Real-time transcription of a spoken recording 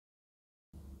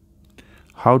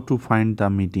how to find the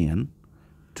median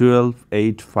 12,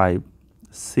 8, 5,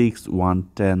 6, 1,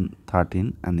 10,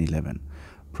 13 and 11.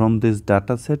 From this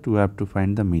data set we have to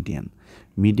find the median.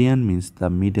 Median means the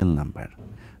middle number.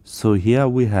 So here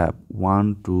we have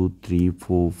 1, 2, 3,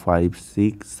 4, 5,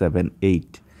 6, 7,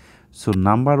 8. So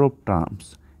number of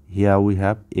terms, here we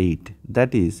have 8.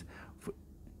 That is,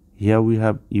 here we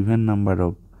have even number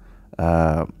of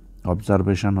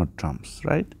observation or terms,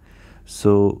 right?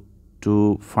 So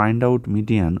to find out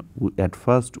median, at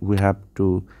first we have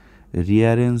to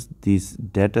rearrange this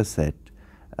data set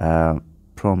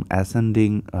from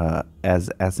ascending as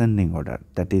ascending order.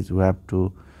 That is, we have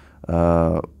to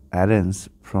arrange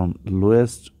from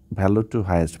lowest value to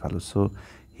highest value. So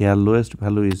here lowest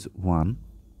value is 1,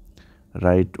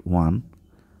 write 1.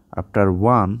 After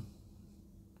 1,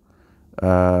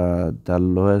 the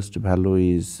lowest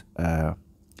value is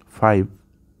 5,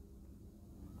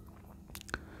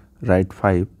 write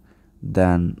 5.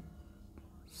 Then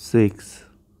 6,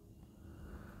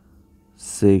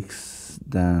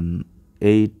 then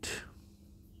 8,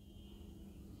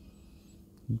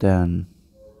 then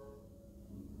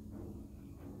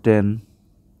 10,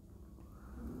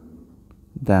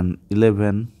 then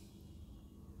 11,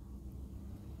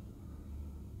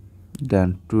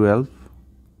 then 12,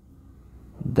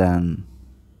 then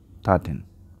 13.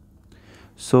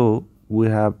 So we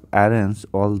have arranged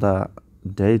all the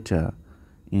data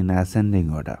in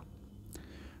ascending order.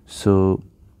 So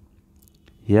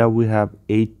here we have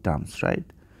 8 terms, right?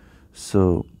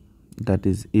 So that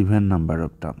is even number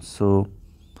of terms. So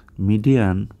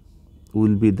median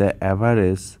will be the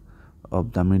average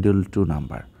of the middle two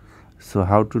number. So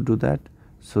how to do that?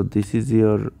 So this is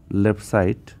your left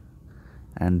side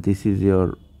and this is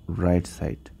your right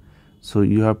side. So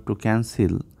you have to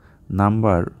cancel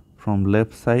number from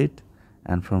left side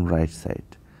and from right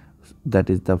side. That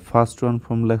is the first one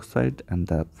from left side and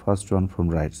the first one from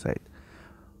right side.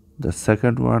 The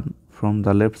second one from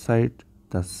the left side,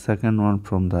 the second one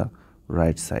from the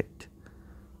right side.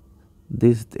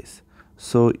 This.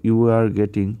 So you are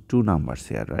getting two numbers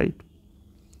here, right?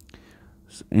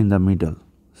 In the middle.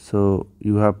 So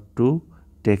you have to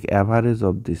take average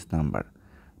of this number.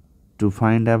 To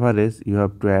find average, you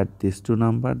have to add these two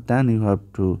numbers, then you have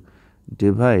to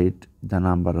divide the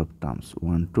number of terms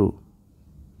 1, 2.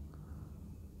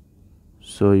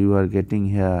 So you are getting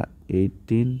here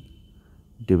 18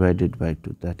 divided by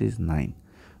 2, that is 9.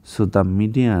 So the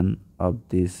median of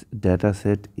this data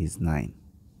set is 9.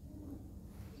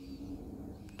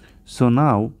 So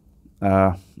now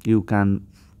you can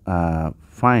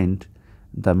find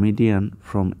the median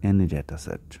from any data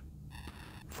set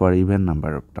for even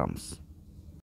number of terms.